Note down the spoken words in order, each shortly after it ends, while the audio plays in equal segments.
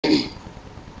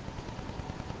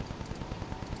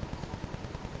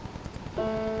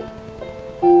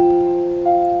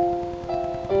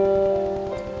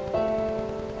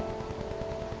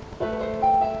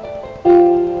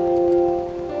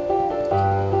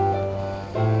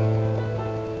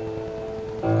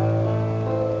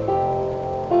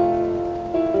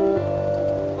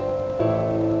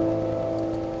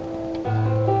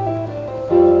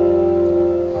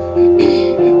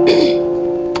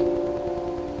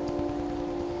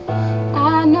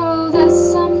I know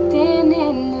there's something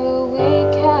in the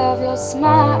wake of your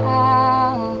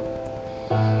smile.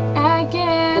 I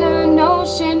get a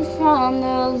notion from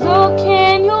the look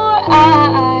in your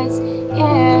eyes.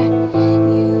 Yeah,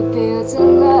 you built a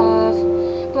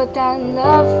love, but that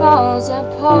love falls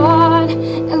apart.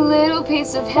 A little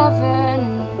piece of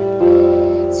heaven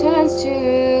turns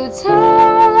to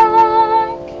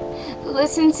dark.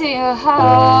 Listen to your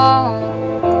heart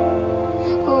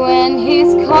when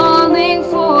he's calling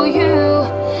for you,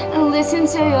 and listen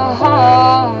to your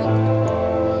heart.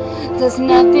 There's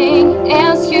nothing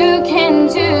else you can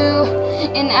do,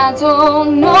 and I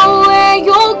don't know where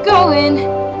you're going,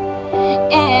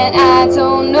 and I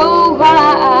don't know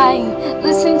why.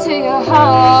 Listen to your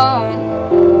heart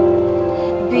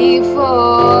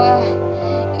before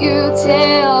you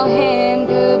tell him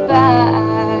goodbye.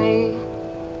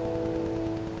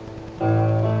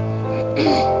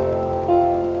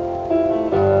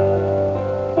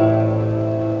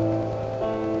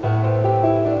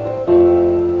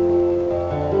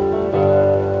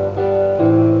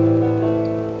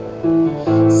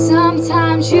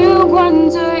 Sometimes you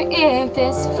wonder if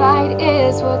this fight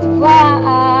is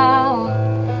worthwhile.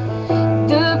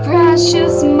 The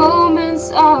precious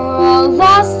moments are all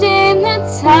lost in the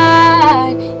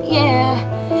tide. Yeah,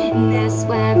 and they're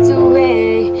swept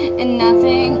away, and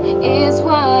nothing is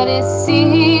what it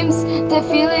seems. The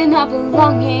feeling of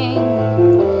belonging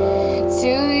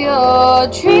to your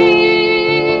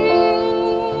dreams.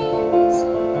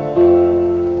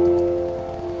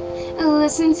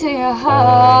 Listen to your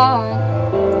heart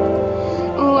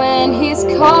when he's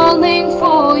calling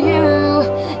for you.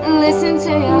 Listen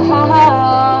to your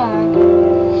heart.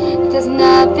 There's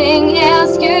nothing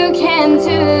else you can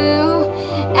do.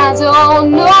 I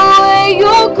don't know where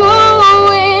you're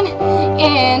going,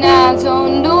 and I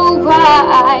don't know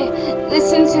why.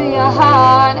 Listen to your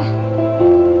heart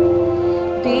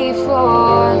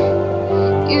before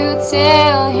you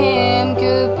tell him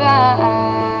goodbye.